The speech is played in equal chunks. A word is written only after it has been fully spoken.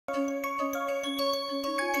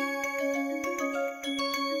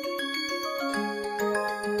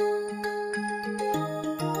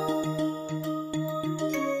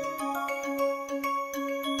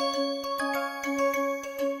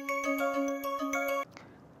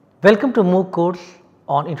Welcome to MOOC course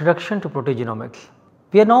on Introduction to Proteogenomics.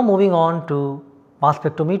 We are now moving on to mass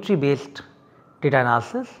spectrometry based data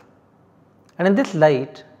analysis, and in this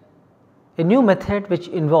light a new method which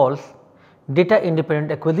involves data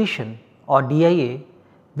independent acquisition or DIA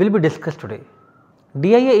will be discussed today.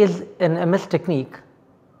 DIA is an MS technique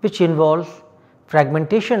which involves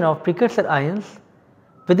fragmentation of precursor ions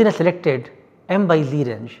within a selected M by Z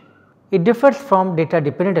range. It differs from data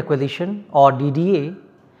dependent acquisition or DDA,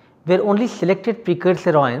 where only selected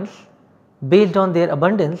precursor ions based on their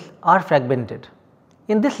abundance are fragmented.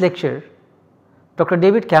 In this lecture, Dr.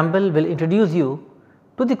 David Campbell will introduce you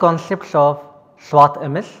to the concepts of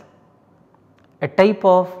SWATH-MS, a type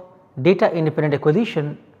of data independent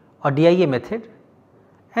acquisition or DIA method,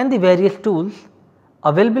 and the various tools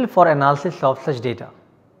available for analysis of such data.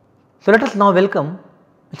 So, let us now welcome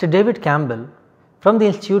Mr. David Campbell from the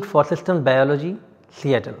Institute for Systems Biology,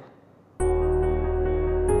 Seattle.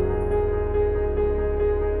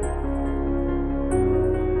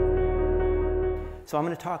 So I'm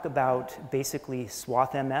going to talk about basically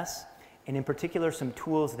SWATH-MS, and in particular some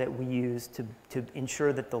tools that we use to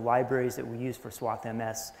ensure that the libraries that we use for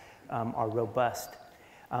SWATH-MS are robust.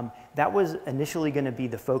 That was initially going to be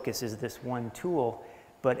the focus, is this one tool,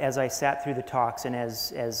 but as I sat through the talks and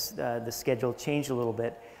as the schedule changed a little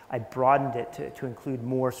bit, I broadened it to include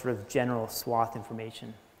more sort of general SWATH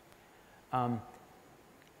information. I'd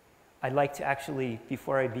like to actually,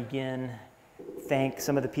 before I begin, thank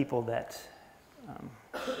some of the people that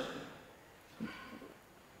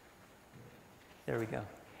there we go.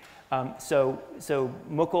 So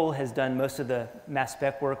Mukul has done most of the mass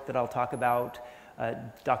spec work that I'll talk about.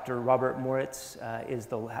 Dr. Robert Moritz is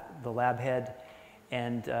the lab head,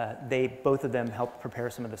 and both of them helped prepare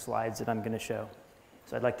some of the slides that I'm going to show.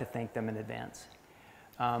 So I'd like to thank them in advance.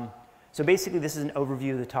 So basically this is an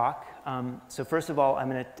overview of the talk. So first of all, I'm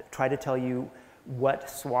going to try to tell you what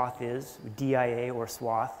SWATH is, DIA or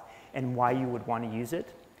SWATH, and why you would want to use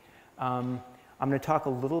it. I'm going to talk a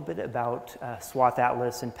little bit about SWATH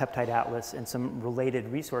Atlas and Peptide Atlas and some related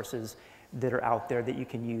resources that are out there that you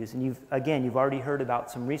can use. And you've already heard about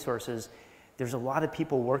some resources. There's a lot of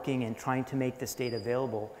people working and trying to make this data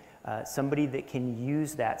available. Somebody that can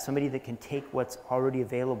use that, somebody that can take what's already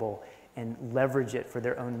available and leverage it for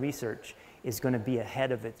their own research is going to be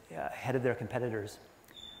ahead of their competitors.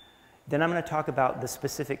 Then I'm going to talk about the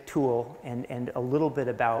specific tool and a little bit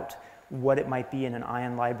about what it might be in an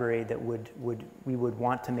ion library that we would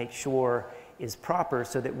want to make sure is proper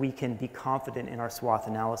so that we can be confident in our SWATH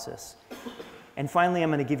analysis. And finally, I'm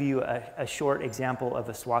going to give you a short example of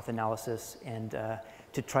a SWATH analysis and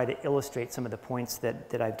to try to illustrate some of the points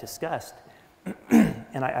that I've discussed.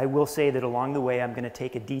 And I will say that along the way, I'm going to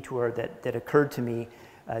take a detour that occurred to me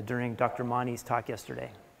during Dr. Mani's talk yesterday.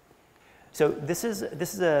 So this is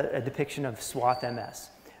a depiction of SWATH-MS.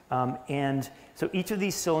 And so each of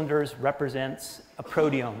these cylinders represents a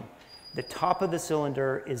proteome. The top of the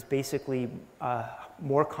cylinder is basically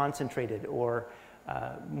more concentrated or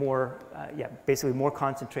basically more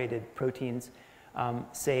concentrated proteins,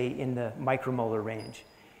 say in the micromolar range.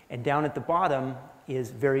 And down at the bottom is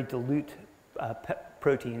very dilute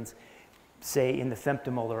proteins, say in the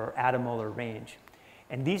femtomolar or attomolar range.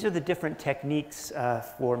 And these are the different techniques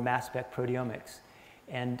for mass spec proteomics.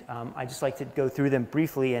 And I'd just like to go through them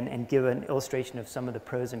briefly and give an illustration of some of the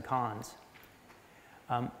pros and cons.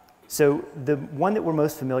 So the one that we're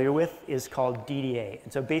most familiar with is called DDA.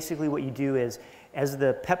 And so basically what you do is, as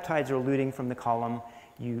the peptides are eluting from the column,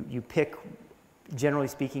 you pick, generally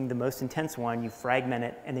speaking, the most intense one, you fragment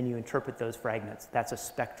it, and then you interpret those fragments. That's a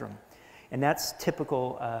spectrum. And that's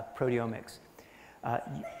typical proteomics.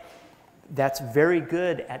 That's very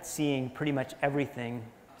good at seeing pretty much everything.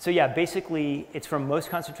 So yeah, basically it's from most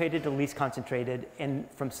concentrated to least concentrated, and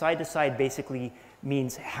from side to side basically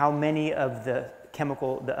means how many of the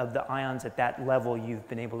of the ions at that level you've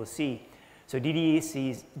been able to see. So DDA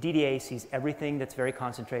sees everything that's very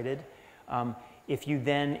concentrated. If you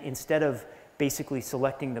then, instead of basically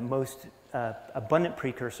selecting the most abundant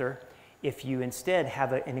precursor, if you instead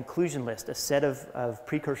have an inclusion list, a set of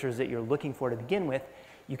precursors that you're looking for to begin with,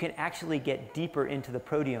 you can actually get deeper into the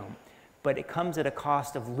proteome, but it comes at a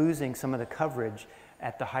cost of losing some of the coverage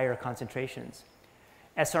at the higher concentrations.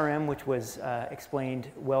 SRM, which was explained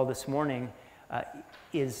well this morning,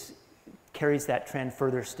 carries that trend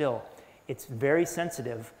further still. It's very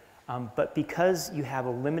sensitive, but because you have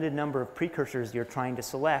a limited number of precursors you're trying to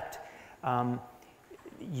select, the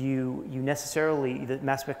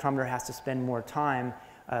mass spectrometer has to spend more time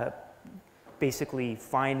basically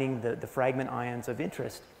finding the fragment ions of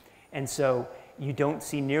interest. And so you don't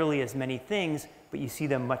see nearly as many things, but you see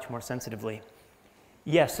them much more sensitively.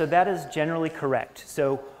 Yes, so that is generally correct.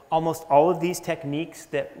 So almost all of these techniques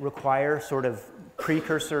that require sort of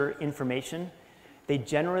precursor information, they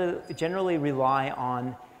generally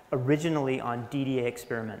rely originally on DDA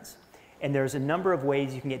experiments. And there's a number of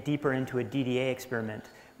ways you can get deeper into a DDA experiment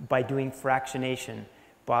by doing fractionation,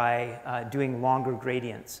 by doing longer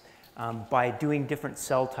gradients, by doing different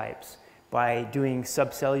cell types, by doing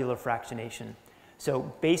subcellular fractionation.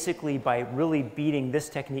 So basically, by really beating this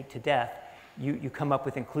technique to death, you come up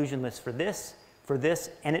with inclusion lists for this,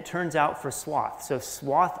 and it turns out for SWATH. So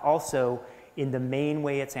SWATH also, in the main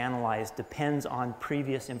way it's analyzed, depends on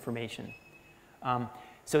previous information.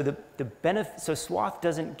 So so SWATH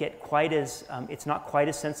doesn't get quite as, it's not quite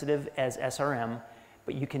as sensitive as SRM,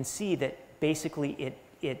 but you can see that basically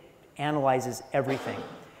it analyzes everything.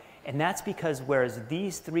 And that's because whereas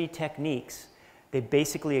these three techniques, they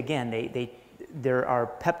basically, again, there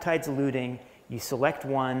are peptides eluting, you select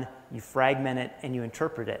one, you fragment it, and you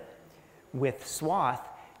interpret it. With SWATH,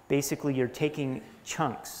 basically you're taking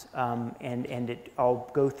chunks, and I'll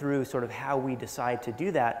go through sort of how we decide to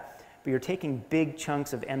do that, but you're taking big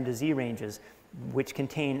chunks of M to Z ranges, which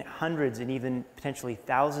contain hundreds and even potentially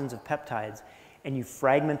thousands of peptides, and you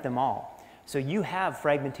fragment them all. So you have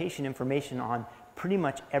fragmentation information on pretty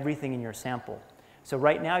much everything in your sample. So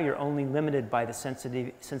right now you're only limited by the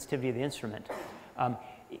sensitivity of the instrument.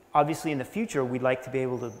 Obviously in the future we'd like to be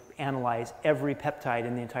able to analyze every peptide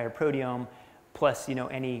in the entire proteome, plus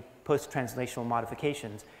any post-translational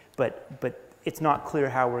modifications, but it's not clear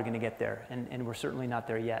how we're going to get there, and we're certainly not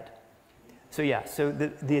there yet. So yeah, so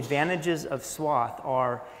the advantages of SWATH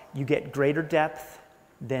are you get greater depth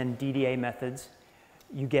than DDA methods,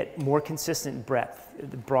 you get more consistent breadth,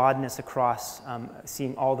 the broadness across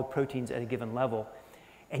seeing all the proteins at a given level,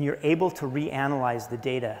 and you're able to reanalyze the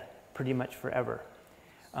data pretty much forever.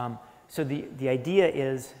 So the idea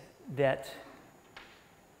is that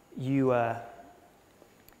you,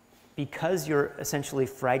 because you're essentially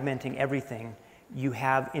fragmenting everything, you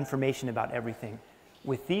have information about everything.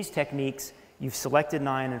 With these techniques, you've selected an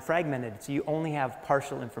ion and fragmented it, so you only have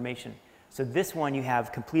partial information. So this one, you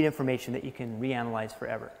have complete information that you can reanalyze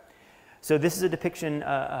forever. So this is a depiction,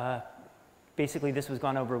 basically this was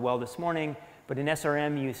gone over well this morning, but in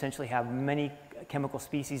SRM, you essentially have many chemical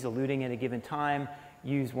species eluting at a given time.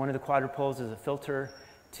 Use one of the quadrupoles as a filter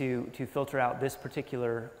to filter out this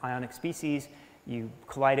particular ionic species. You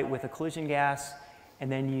collide it with a collision gas,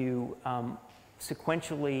 and then you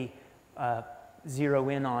sequentially zero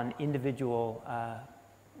in on individual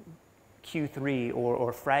Q3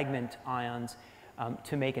 or fragment ions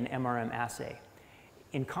to make an MRM assay.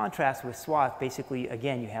 In contrast with SWATH, basically,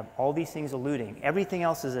 again, you have all these things eluting. Everything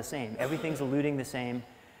else is the same. Everything's eluting the same.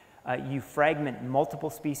 You fragment multiple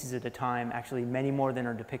species at a time, actually many more than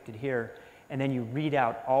are depicted here, and then you read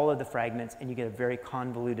out all of the fragments, and you get a very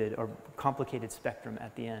convoluted or complicated spectrum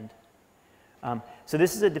at the end. So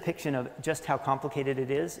this is a depiction of just how complicated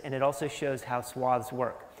it is, and it also shows how swaths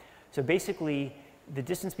work. So basically, the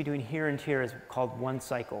distance between here and here is called one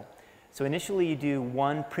cycle. So initially you do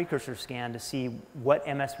one precursor scan to see what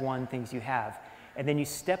MS1 things you have, and then you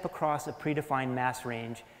step across a predefined mass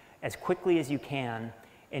range as quickly as you can.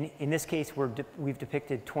 And in this case, we've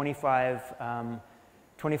depicted 25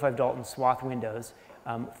 Dalton swath windows,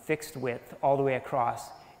 fixed width all the way across,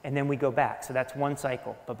 and then we go back. So that's one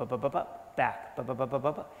cycle, back,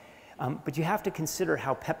 but you have to consider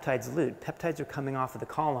how peptides elute. Peptides are coming off of the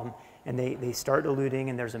column, and they start eluting,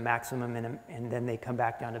 and there's a maximum, and then they come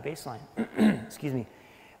back down to baseline. Excuse me.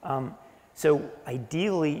 So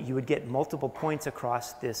ideally, you would get multiple points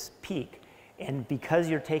across this peak. And because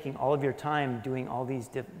you're taking all of your time doing all these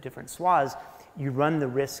different swaths, you run the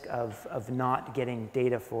risk of not getting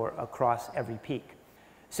data for across every peak.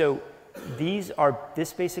 So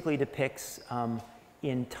this basically depicts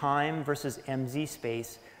in time versus MZ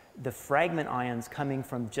space, the fragment ions coming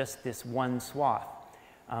from just this one swath.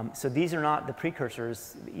 So these are not the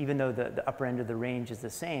precursors, even though the upper end of the range is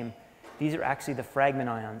the same. These are actually the fragment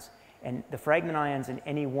ions. And the fragment ions in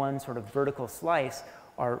any one sort of vertical slice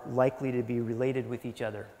are likely to be related with each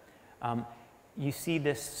other. You see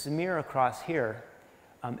this smear across here.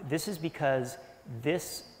 This is because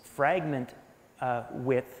this fragment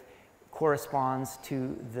width corresponds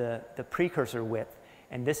to the precursor width.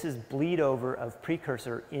 And this is bleed over of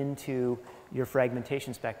precursor into your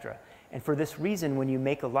fragmentation spectra. And for this reason, when you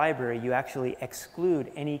make a library, you actually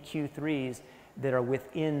exclude any Q3s that are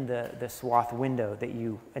within the swath window that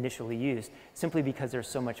you initially used, simply because there's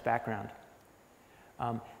so much background.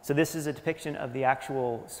 So this is a depiction of the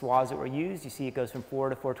actual swaths that were used. You see it goes from 4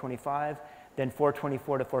 to 425, then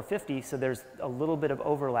 424 to 450, so there's a little bit of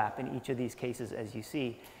overlap in each of these cases, as you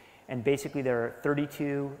see. And basically there are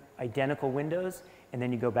 32 identical windows, and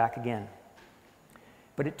then you go back again.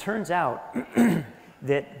 But it turns out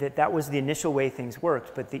that was the initial way things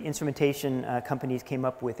worked, but the instrumentation companies came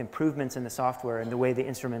up with improvements in the software and the way the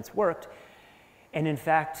instruments worked. And in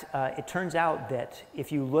fact, it turns out that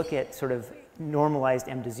if you look at sort of normalized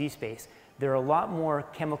M to Z space, there are a lot more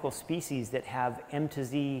chemical species that have M to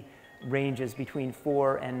Z ranges between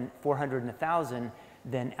 4 and 400 and 1,000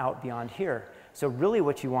 than out beyond here. So really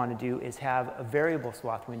what you want to do is have a variable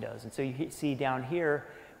swath windows. And so you see down here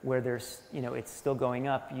where there's, it's still going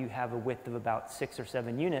up, you have a width of about 6 or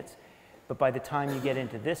 7 units. But by the time you get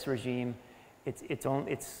into this regime, it's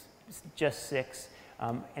just 6.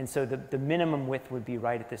 And so the minimum width would be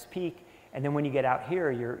right at this peak. And then when you get out here,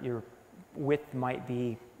 your width might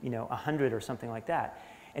be 100 or something like that.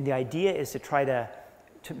 And the idea is to try to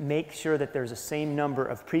make sure that there's the same number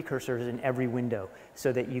of precursors in every window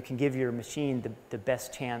so that you can give your machine the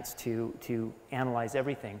best chance to analyze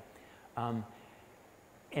everything.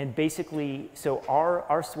 And basically, so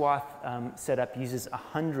our swath setup uses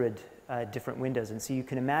 100 different windows. And so you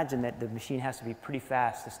can imagine that the machine has to be pretty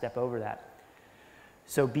fast to step over that.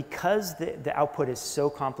 So because the output is so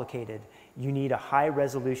complicated, you need a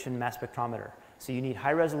high-resolution mass spectrometer. So you need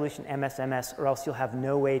high-resolution MS, or else you'll have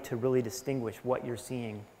no way to really distinguish what you're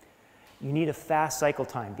seeing. You need a fast cycle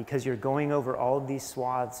time because you're going over all of these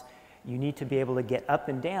swaths. You need to be able to get up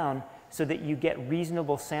and down so that you get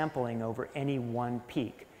reasonable sampling over any one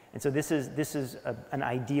peak. And so this is an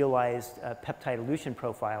idealized peptide elution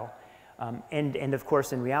profile. And of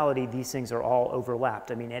course, in reality, these things are all overlapped.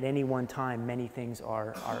 I mean, at any one time, many things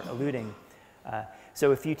are eluting.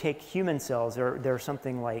 So if you take human cells, there are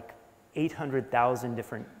something like 800,000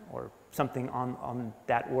 different, or something on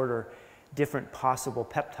that order, different possible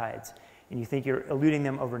peptides. And you think you're eluting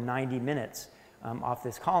them over 90 minutes off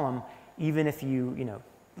this column, even if you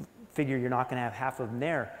figure you're not going to have half of them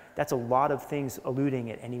there, that's a lot of things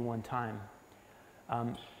eluting at any one time.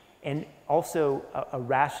 And also, a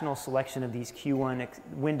rational selection of these Q1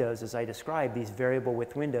 windows, as I described, these variable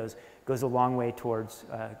width windows, goes a long way towards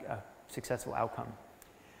a successful outcome.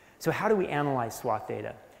 So how do we analyze swath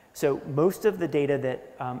data? So most of the data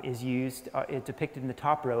that is used is depicted in the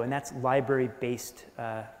top row, and that's library-based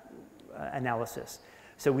analysis.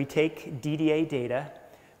 So we take DDA data,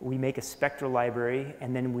 we make a spectral library,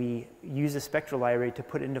 and then we use a spectral library to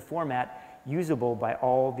put it into format usable by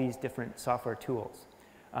all these different software tools.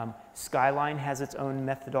 Skyline has its own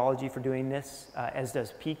methodology for doing this, as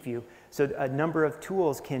does PeakView. So a number of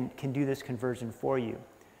tools can do this conversion for you.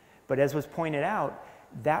 But as was pointed out,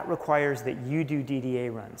 that requires that you do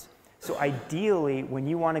DDA runs. So ideally, when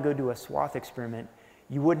you want to go do a swath experiment,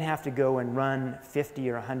 you wouldn't have to go and run 50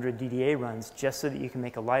 or 100 DDA runs just so that you can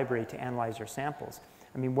make a library to analyze your samples.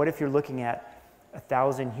 I mean, what if you're looking at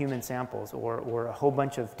 1,000 human samples or a whole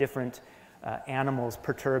bunch of different animals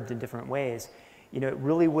perturbed in different ways? It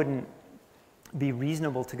really wouldn't be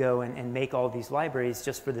reasonable to go and make all these libraries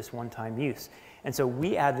just for this one-time use. And so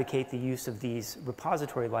we advocate the use of these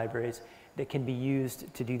repository libraries that can be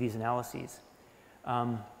used to do these analyses.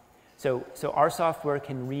 So our software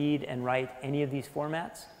can read and write any of these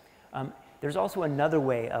formats. There's also another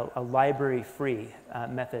way, a library-free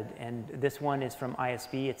method, and this one is from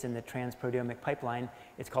ISB. It's in the transproteomic pipeline.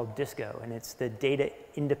 It's called DISCO, and it's the Data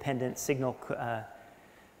Independent Signal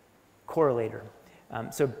Correlator.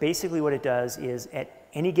 So basically what it does is at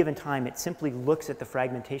any given time, it simply looks at the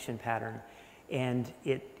fragmentation pattern, and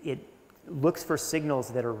it looks for signals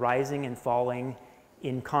that are rising and falling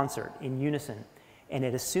in concert, in unison. And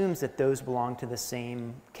it assumes that those belong to the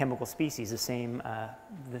same chemical species, the same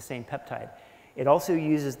peptide. It also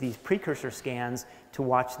uses these precursor scans to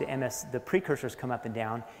watch the precursors come up and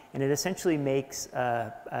down, and it essentially makes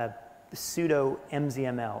a pseudo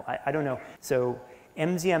MZML. I don't know. So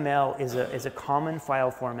MZML is a common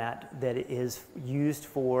file format that is used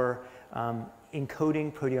for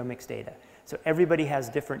encoding proteomics data. So everybody has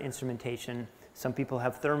different instrumentation. Some people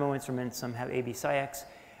have thermo instruments, some have AB-SciX.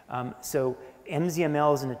 So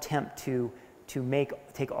MZML is an attempt to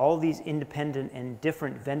take all these independent and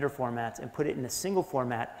different vendor formats and put it in a single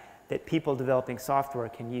format that people developing software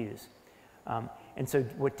can use. And so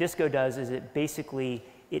what DISCO does is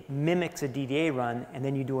it mimics a DDA run, and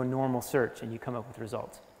then you do a normal search and you come up with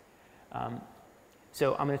results.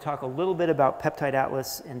 So I'm going to talk a little bit about Peptide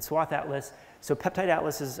Atlas and SWATH Atlas. So Peptide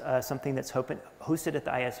Atlas is something that's hosted at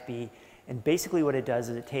the ISB, and basically what it does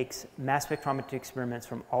is it takes mass spectrometry experiments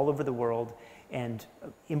from all over the world and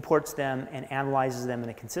imports them and analyzes them in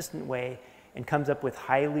a consistent way and comes up with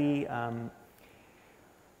highly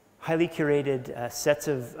highly curated sets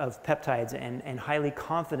of peptides and highly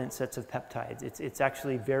confident sets of peptides. It's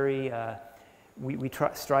actually very, we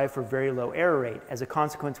strive for very low error rate. As a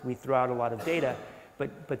consequence, we throw out a lot of data,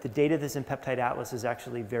 but the data that's in Peptide Atlas is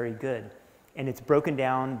actually very good. And it's broken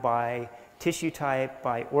down by tissue type,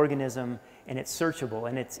 by organism, and it's searchable.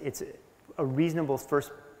 And it's a reasonable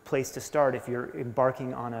first place to start if you're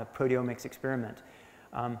embarking on a proteomics experiment.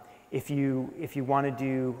 If you want to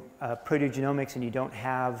do proteogenomics and you don't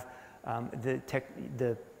have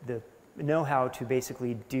the know-how to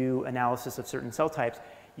basically do analysis of certain cell types,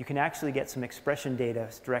 you can actually get some expression data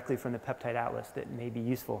directly from the Peptide Atlas that may be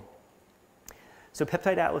useful. So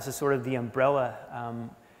Peptide Atlas is sort of the umbrella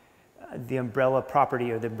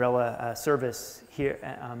property or the umbrella service here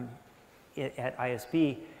at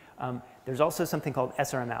ISB. There's also something called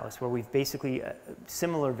SRM Atlas, where we've basically,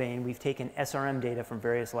 similar vein, we've taken SRM data from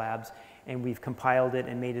various labs and we've compiled it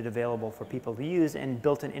and made it available for people to use and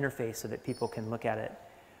built an interface so that people can look at it.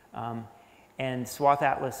 And SWATH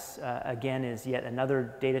Atlas, again, is yet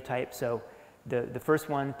another data type. So the first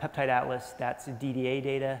one, Peptide Atlas, that's DDA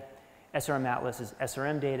data. SRM Atlas is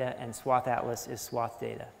SRM data, and SWATH Atlas is SWATH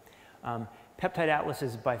data. Peptide Atlas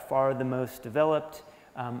is by far the most developed.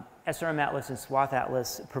 SRM Atlas and SWATH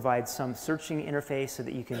Atlas provide some searching interface so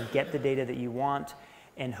that you can get the data that you want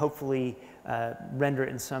and hopefully render it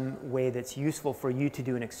in some way that's useful for you to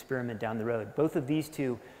do an experiment down the road. Both of these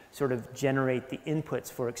two sort of generate the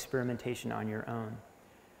inputs for experimentation on your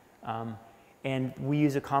own. And we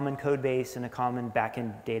use a common code base and a common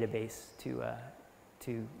backend database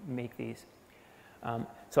to make these.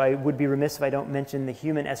 So I would be remiss if I don't mention the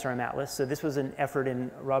human SRM Atlas. So this was an effort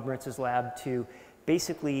in Rob Moritz's lab to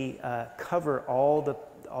basically cover all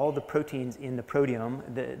the proteins in the proteome,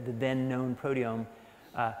 the then known proteome.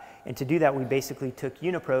 And to do that, we basically took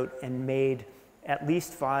UniProt and made at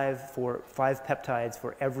least five peptides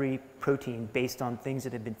for every protein based on things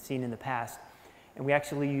that had been seen in the past. And we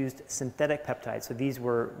actually used synthetic peptides. So these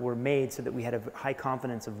were made so that we had a high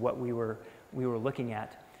confidence of what we were looking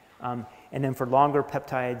at. And then for longer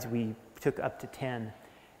peptides, we took up to 10.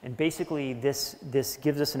 And basically, this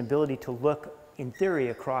gives us an ability to look, in theory,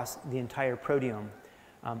 across the entire proteome.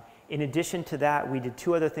 In addition to that, we did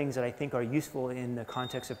two other things that I think are useful in the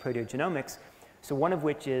context of proteogenomics. So one of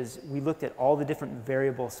which is we looked at all the different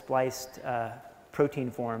variable spliced protein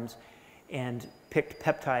forms and picked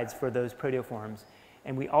peptides for those proteoforms.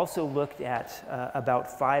 And we also looked at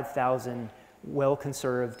about 5,000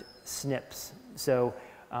 well-conserved SNPs. So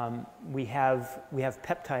we have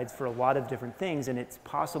peptides for a lot of different things, and it's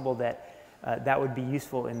possible that that would be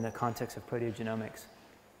useful in the context of proteogenomics.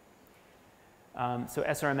 So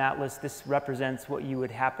SRM Atlas, this represents what would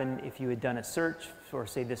happen if you had done a search for,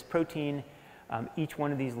 say, this protein. Each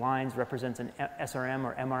one of these lines represents an SRM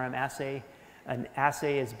or MRM assay. An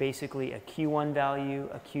assay is basically a Q1 value,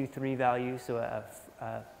 a Q3 value, so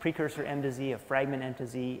a precursor M to Z, a fragment M to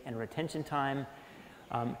Z, and retention time,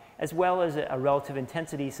 as well as a relative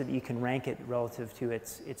intensity so that you can rank it relative to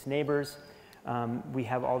its neighbors. We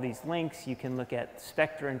have all these links. You can look at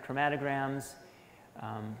spectra and chromatograms.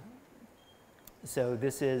 So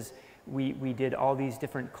this is, we did all these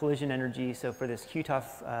different collision energies. So for this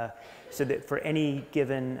QTOF, so that for any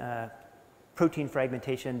given protein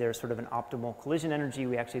fragmentation, there's sort of an optimal collision energy.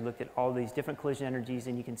 We actually looked at all these different collision energies,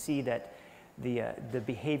 and you can see that the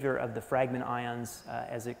behavior of the fragment ions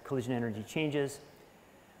as the collision energy changes.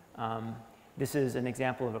 This is an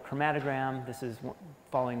example of a chromatogram. This is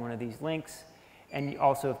following one of these links. And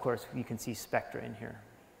also, of course, you can see spectra in here.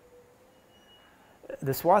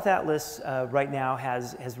 The SWATH Atlas right now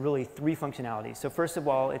has really three functionalities. So first of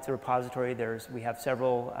all, it's a repository. We have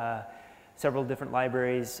several different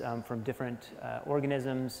libraries from different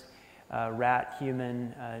organisms, rat,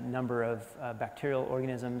 human, number of bacterial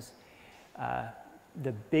organisms.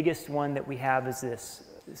 The biggest one that we have is this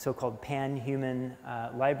so-called pan-human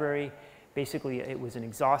library. Basically, it was an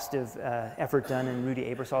exhaustive effort done in Rudy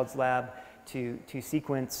Abersold's lab to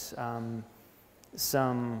sequence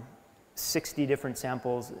some 60 different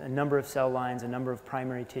samples, a number of cell lines, a number of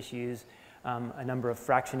primary tissues, a number of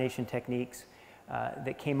fractionation techniques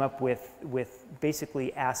that came up with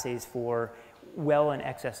basically assays for well in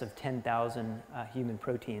excess of 10,000 human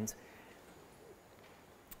proteins.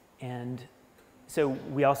 And so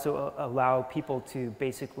we also allow people to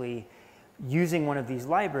basically, using one of these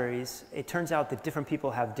libraries, it turns out that different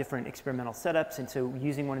people have different experimental setups, and so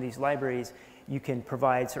using one of these libraries, you can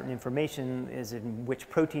provide certain information as in which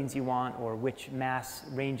proteins you want or which mass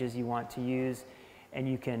ranges you want to use, and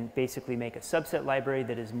you can basically make a subset library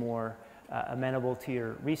that is more amenable to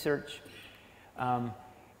your research.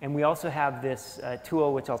 And we also have this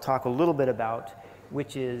tool, which I'll talk a little bit about,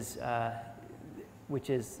 which is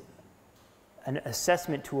an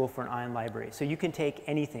assessment tool for an ion library. So you can take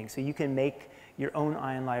anything. So you can make your own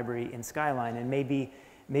ion library in Skyline, and maybe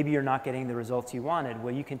you're not getting the results you wanted.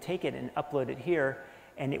 Well, you can take it and upload it here,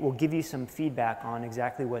 and it will give you some feedback on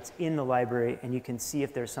exactly what's in the library, and you can see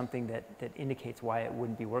if there's something that indicates why it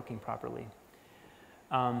wouldn't be working properly.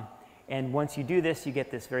 And once you do this, you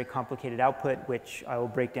get this very complicated output, which I will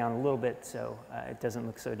break down a little bit so it doesn't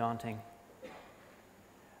look so daunting.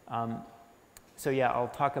 So yeah, I'll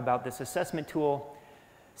talk about this assessment tool.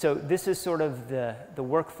 So this is sort of the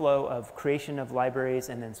workflow of creation of libraries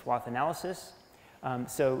and then swath analysis.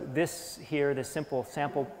 So this here, the simple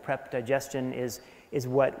sample prep digestion is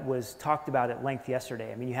what was talked about at length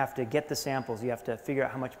yesterday. I mean, you have to get the samples, you have to figure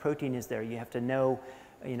out how much protein is there, you have to know,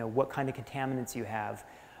 what kind of contaminants you have.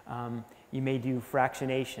 You may do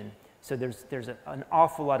fractionation. So there's an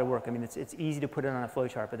awful lot of work. I mean, it's easy to put it on a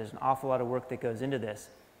flowchart, but there's an awful lot of work that goes into this.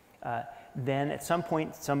 Then at some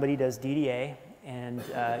point, somebody does DDA and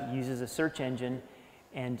uses a search engine,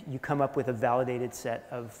 and you come up with a validated set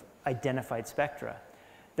of identified spectra.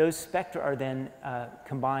 Those spectra are then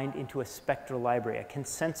combined into a spectral library, a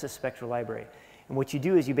consensus spectral library. And what you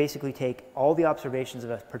do is you basically take all the observations of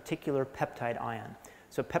a particular peptide ion.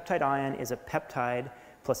 So peptide ion is a peptide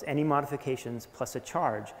plus any modifications plus a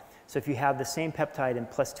charge. So if you have the same peptide in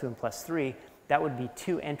 +2 and +3, that would be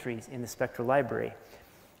 2 entries in the spectral library.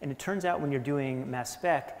 And it turns out when you're doing mass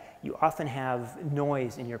spec, you often have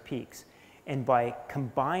noise in your peaks. And by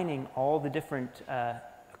combining all the different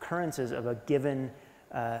occurrences of a given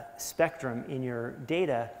spectrum in your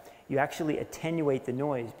data, you actually attenuate the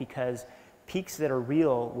noise, because peaks that are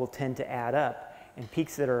real will tend to add up, and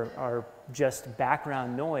peaks that are just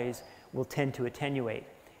background noise will tend to attenuate.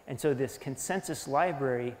 And so this consensus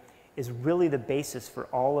library is really the basis for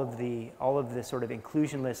all of the sort of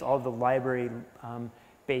inclusion lists, all of the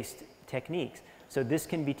library-based techniques. So this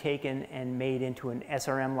can be taken and made into an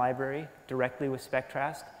SRM library directly with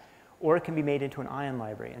Spectrast, or it can be made into an ion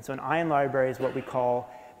library. And so an ion library is what we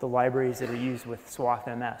call the libraries that are used with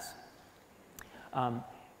SWATH-MS.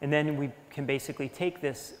 And then we can basically take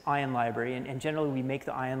this ion library, and generally we make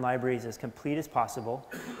the ion libraries as complete as possible,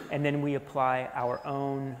 and then we apply our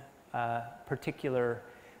own particular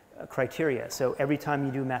criteria. So every time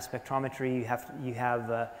you do mass spectrometry, you have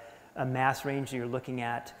a mass range that you're looking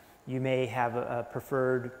at. You may have a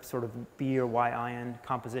preferred sort of B or Y ion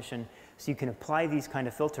composition. So you can apply these kind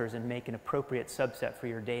of filters and make an appropriate subset for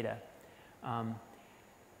your data.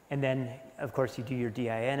 And then, of course, you do your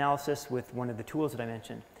DIA analysis with one of the tools that I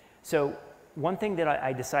mentioned. So one thing that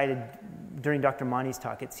I decided during Dr. Mani's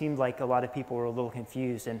talk, it seemed like a lot of people were a little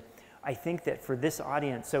confused. And I think that for this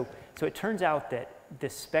audience, so it turns out that the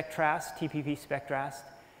Spectrast, TPP Spectrast,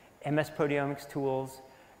 MS proteomics tools,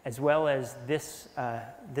 as well as this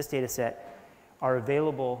data set are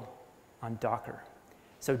available on Docker.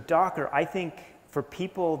 So Docker, I think for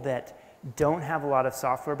people that don't have a lot of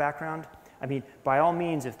software background, I mean, by all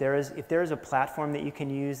means, if there is a platform that you can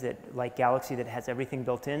use that, like Galaxy, that has everything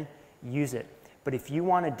built in, use it. But if you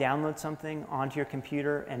want to download something onto your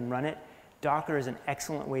computer and run it, Docker is an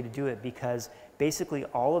excellent way to do it, because basically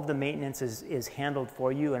all of the maintenance is handled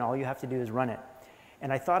for you, and all you have to do is run it.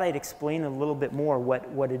 And I thought I'd explain a little bit more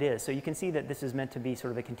what it is. So you can see that this is meant to be sort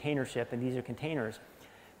of a container ship, and these are containers.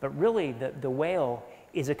 But really, the whale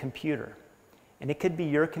is a computer. And it could be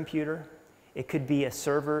your computer. It could be a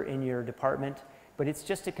server in your department. But it's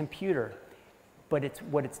just a computer. But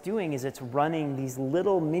what it's doing is it's running these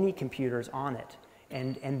little mini computers on it.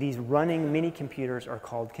 And these running mini computers are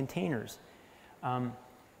called containers.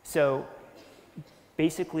 So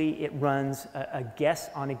basically, it runs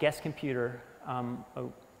on a guest computer on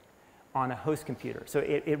a host computer. So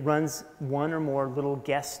it runs one or more little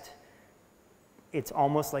guest. It's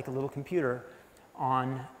almost like a little computer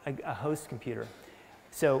on a host computer.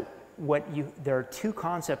 So there are 2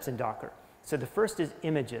 concepts in Docker. So the first is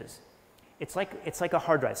images. It's like a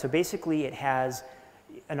hard drive. So basically, it has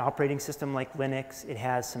an operating system like Linux. It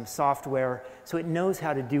has some software. So it knows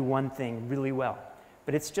how to do one thing really well.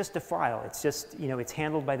 But it's just a file. It's just, it's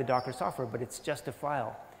handled by the Docker software, but it's just a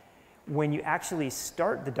file. When you actually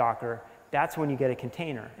start the Docker, that's when you get a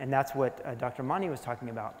container. And that's what Dr. Mani was talking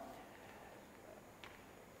about.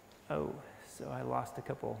 Oh, so I lost a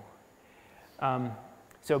couple.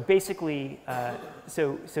 So basically,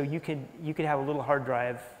 so you could have a little hard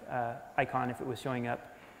drive icon if it was showing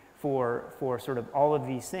up for sort of all of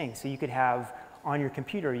these things. So you could have on your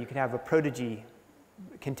computer, you could have a Prodigy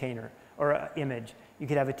container or an image. You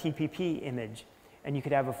could have a TPP image, and you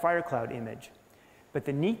could have a Firecloud image. But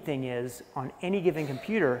the neat thing is, on any given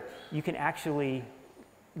computer, you can actually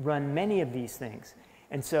run many of these things.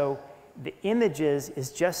 And so the images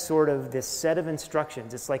is just sort of this set of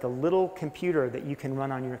instructions. It's like a little computer that you can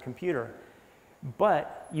run on your computer.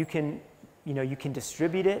 But you can, you can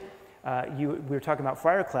distribute it. We were talking about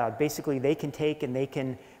FireCloud. Basically, they can take and they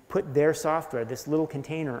can put their software, this little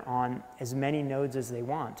container, on as many nodes as they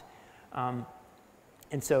want.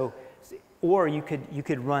 And so, or you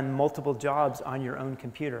could run multiple jobs on your own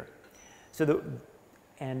computer. So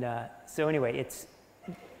so anyway,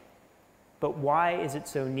 but why is it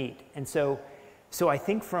so neat? And so I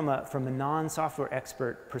think from a non-software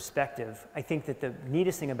expert perspective, I think that the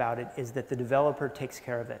neatest thing about it is that the developer takes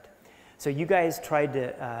care of it. So you guys tried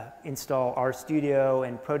to install RStudio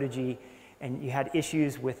and Prodigy, and you had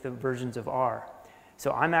issues with the versions of R.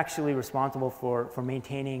 So I'm actually responsible for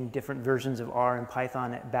maintaining different versions of R and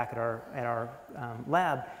Python back at our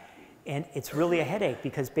lab. And it's really a headache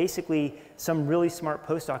because basically some really smart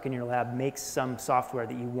postdoc in your lab makes some software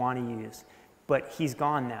that you want to use, but he's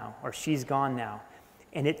gone now or she's gone now.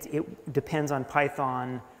 And it depends on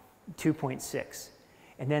Python 2.6.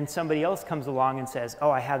 And then somebody else comes along and says, oh,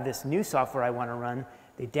 I have this new software I want to run.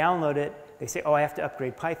 They download it. They say, oh, I have to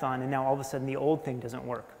upgrade Python. And now all of a sudden the old thing doesn't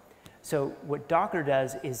work. So what Docker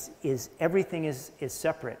does is everything is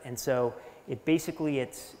separate. And so it basically,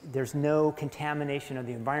 there's no contamination of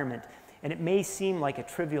the environment. And it may seem like a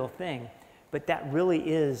trivial thing, but that really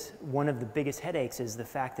is one of the biggest headaches, is the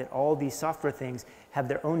fact that all these software things have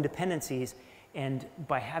their own dependencies. And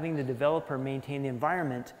by having the developer maintain the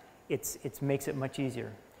environment, it makes it much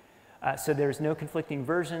easier. So there's no conflicting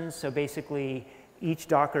versions. So basically, each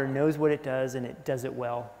Docker knows what it does, and it does it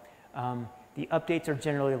well. The updates are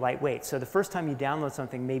generally lightweight. So the first time you download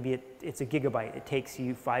something, maybe it's a gigabyte. It takes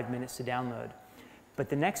you 5 minutes to download. But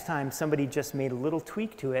the next time somebody just made a little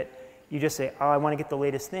tweak to it, you just say, oh, I want to get the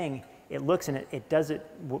latest thing. It looks and it does it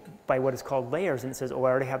by what is called layers. And it says, oh, I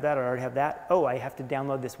already have that, or I already have that. Oh, I have to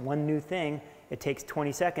download this one new thing. It takes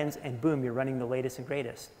 20 seconds, and boom, you're running the latest and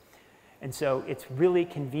greatest. And so it's really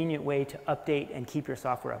convenient way to update and keep your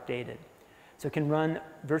software updated. So it can run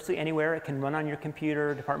virtually anywhere. It can run on your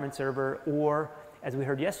computer, department server, or, as we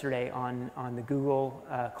heard yesterday, on the Google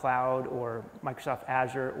Cloud or Microsoft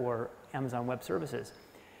Azure or Amazon Web Services.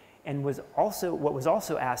 And what was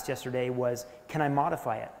also asked yesterday was, can I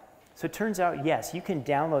modify it? So it turns out, yes, you can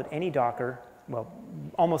download any Docker, well,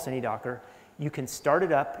 almost any Docker. You can start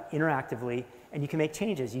it up interactively, and you can make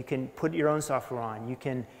changes. You can put your own software on. You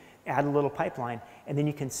can add a little pipeline, and then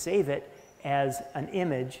you can save it as an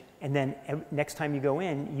image, and then next time you go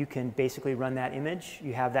in, you can basically run that image.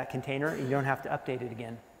 You have that container, and you don't have to update it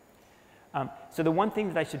again. So the one thing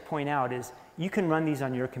that I should point out is you can run these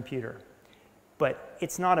on your computer, but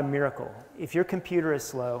it's not a miracle. If your computer is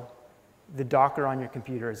slow, the Docker on your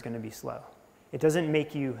computer is going to be slow. It doesn't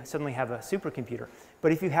make you suddenly have a supercomputer,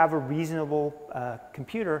 but if you have a reasonable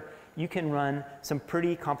computer, you can run some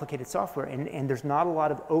pretty complicated software, and there's not a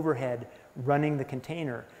lot of overhead running the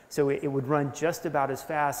container. So it would run just about as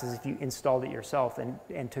fast as if you installed it yourself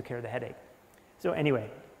and took care of the headache. So anyway,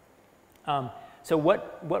 so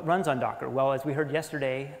what runs on Docker? Well, as we heard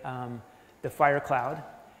yesterday, the FireCloud.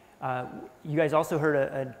 You guys also heard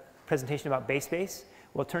a presentation about BaseSpace.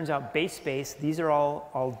 Well, it turns out BaseSpace, these are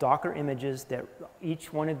all Docker images that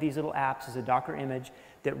each one of these little apps is a Docker image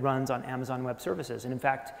that runs on Amazon Web Services. And in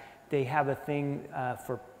fact, they have a thing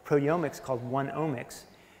for proteomics called OneOmics,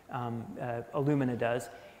 Illumina does.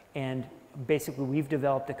 And basically, we've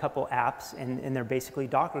developed a couple apps, and they're basically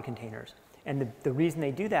Docker containers. And the reason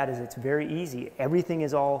they do that is it's very easy. Everything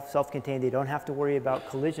is all self-contained. They don't have to worry about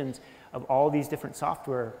collisions of all these different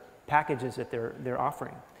software packages that they're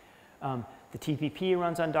offering. The TPP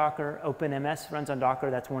runs on Docker. OpenMS runs on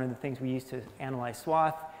Docker. That's one of the things we use to analyze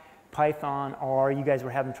SWATH. Python, R. You guys were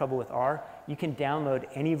having trouble with R. You can download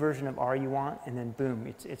any version of R you want, and then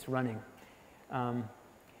boom, it's running.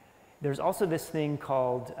 There's also this thing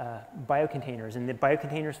called biocontainers, and the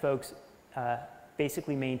biocontainers folks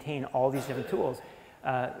basically maintain all these different tools.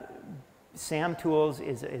 SAM tools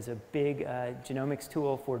is a big genomics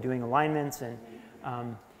tool for doing alignments,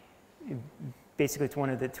 and basically it's one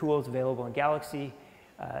of the tools available in Galaxy.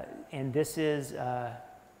 And this is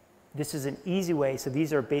an easy way. So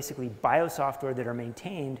these are basically biosoftware that are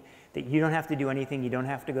maintained that you don't have to do anything. You don't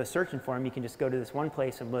have to go searching for them. You can just go to this one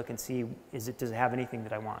place and look and see, does it have anything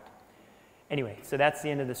that I want? Anyway, so that's the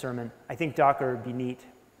end of the sermon. I think Docker would be neat.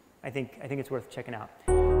 I think it's worth checking out.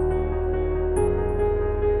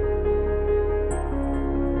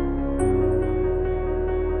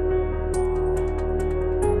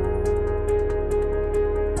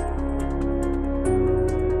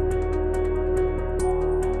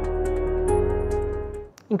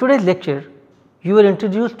 In today's lecture, you were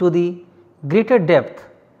introduced to the greater depth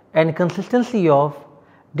and consistency of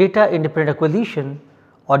data independent acquisition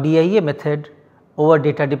or DIA method over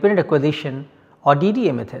data dependent acquisition or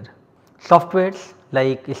DDA method. Softwares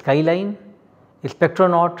like Skyline,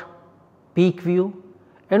 Spectronaut, PeakView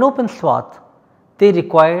and OpenSWATH, they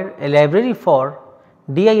require a library for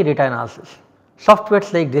DIA data analysis.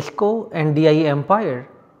 Softwares like Disco and DIA Empire,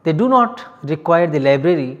 they do not require the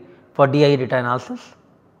library for DIA data analysis.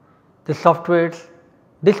 The softwares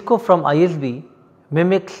Disco from ISB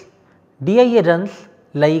mimics DIA runs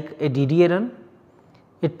like a DDA run.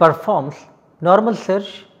 It performs normal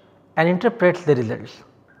search and interprets the results.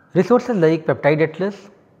 Resources like Peptide Atlas,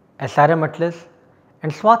 SRM Atlas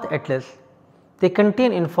and SWATH Atlas, they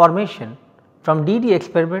contain information from DDA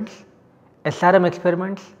experiments, SRM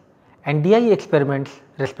experiments and DIA experiments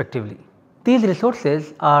respectively. These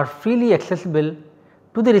resources are freely accessible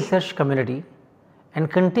to the research community and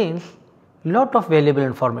contains lot of valuable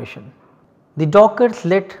information. The Dockers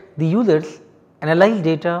let the users analyze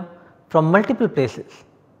data from multiple places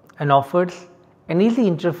and offers an easy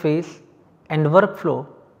interface and workflow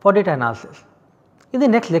for data analysis. In the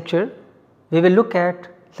next lecture, we will look at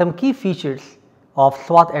some key features of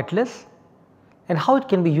SWATH Atlas and how it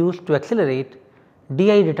can be used to accelerate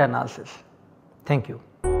DIA data analysis. Thank you.